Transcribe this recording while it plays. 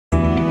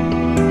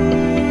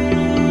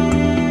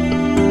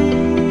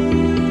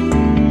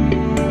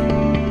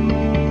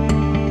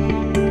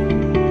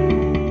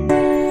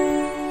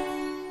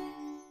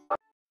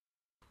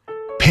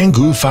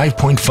Pangoo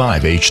 5.5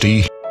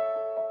 HD.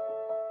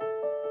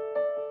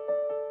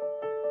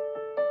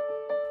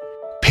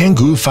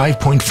 Pangoo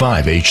 5.5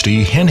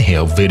 HD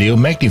handheld video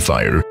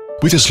magnifier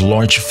with its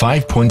large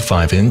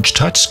 5.5-inch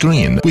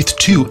touchscreen with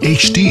 2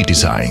 HD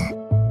design.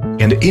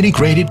 And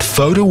integrated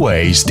photo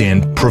aid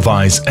stand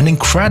provides an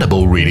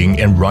incredible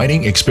reading and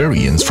writing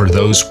experience for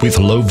those with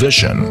low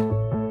vision.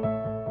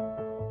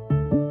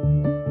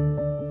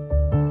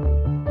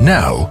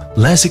 Now,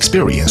 let's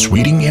experience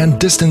reading and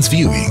distance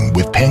viewing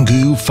with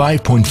Pangoo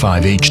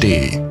 5.5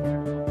 HD.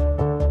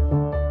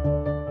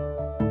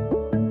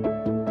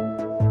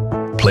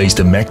 Place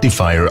the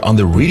magnifier on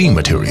the reading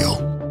material.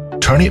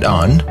 Turn it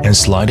on and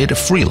slide it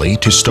freely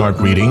to start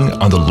reading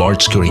on the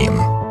large screen.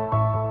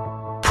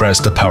 Press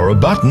the power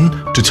button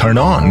to turn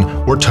on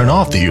or turn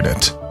off the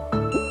unit.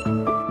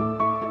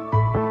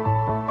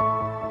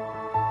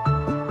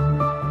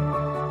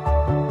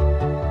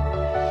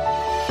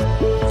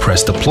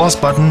 Press the plus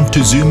button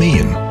to zoom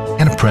in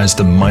and press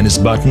the minus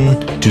button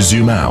to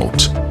zoom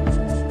out.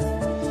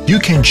 You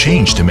can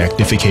change the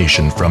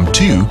magnification from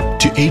 2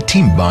 to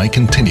 18 by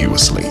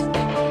continuously.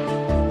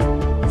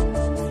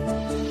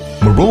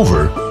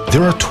 Moreover,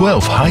 there are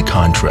 12 high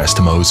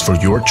contrast modes for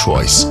your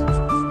choice.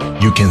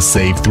 You can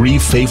save 3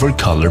 favorite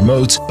color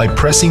modes by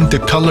pressing the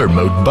color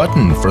mode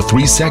button for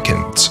 3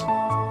 seconds.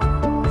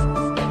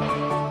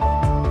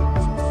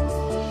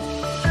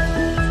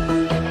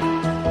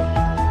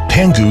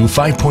 Pangoo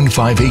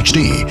 5.5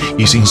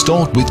 HD is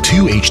installed with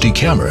 2 HD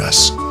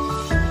cameras,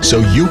 so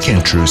you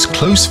can choose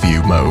close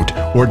view mode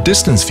or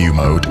distance view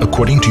mode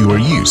according to your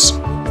use.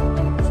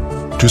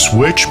 To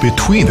switch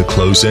between the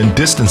close and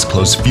distance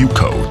close view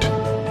code,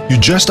 you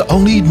just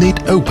only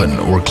need open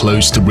or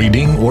close the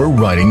reading or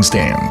writing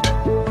stand.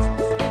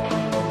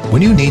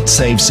 When you need to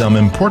save some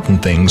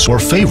important things or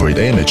favorite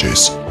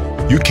images,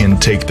 you can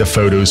take the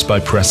photos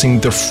by pressing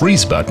the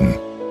freeze button.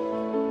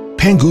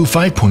 Pangoo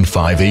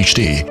 5.5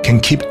 HD can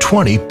keep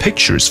 20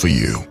 pictures for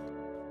you.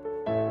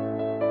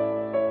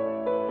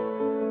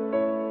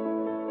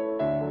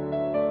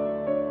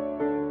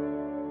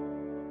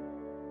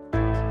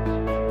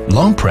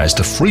 Long press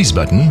the freeze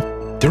button.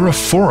 There are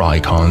 4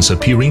 icons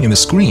appearing in the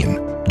screen.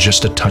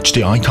 Just to touch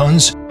the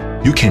icons,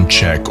 you can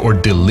check or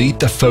delete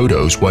the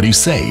photos what you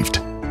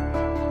saved.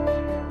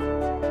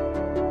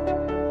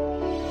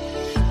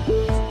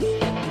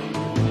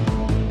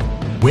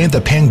 When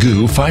the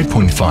Pangoo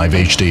 5.5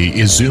 HD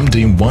is zoomed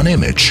in one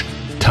image,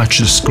 touch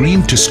the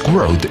screen to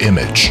scroll the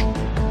image.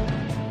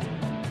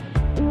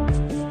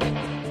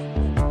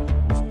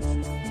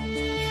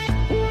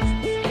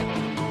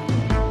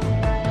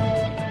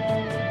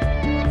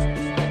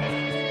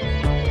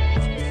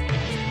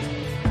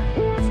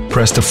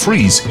 Press the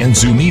freeze and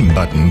zoom in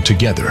button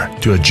together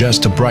to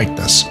adjust the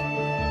brightness.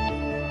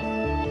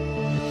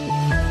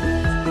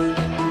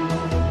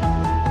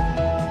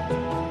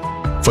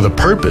 For the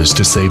purpose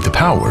to save the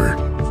power,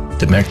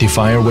 the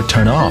magnifier will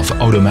turn off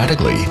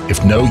automatically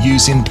if no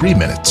use in 3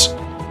 minutes.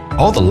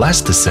 All the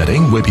last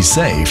setting will be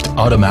saved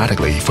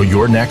automatically for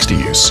your next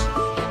use.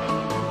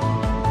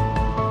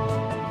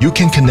 You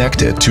can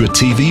connect it to a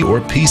TV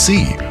or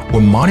PC or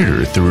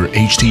monitor through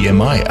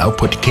HDMI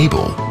output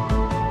cable.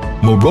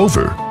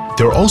 Moreover,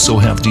 there also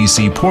have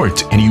DC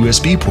port and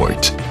USB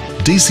port,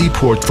 DC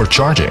port for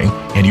charging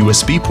and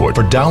USB port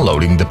for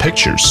downloading the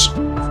pictures.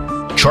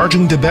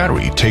 Charging the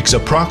battery takes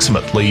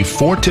approximately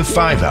 4 to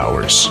 5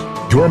 hours.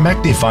 Your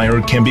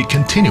magnifier can be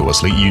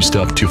continuously used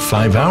up to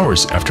 5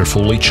 hours after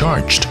fully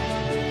charged.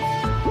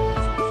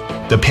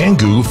 The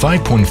Pangoo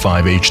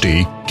 5.5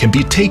 HD can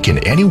be taken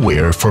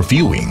anywhere for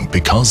viewing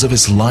because of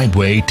its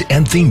lightweight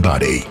and thin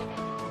body.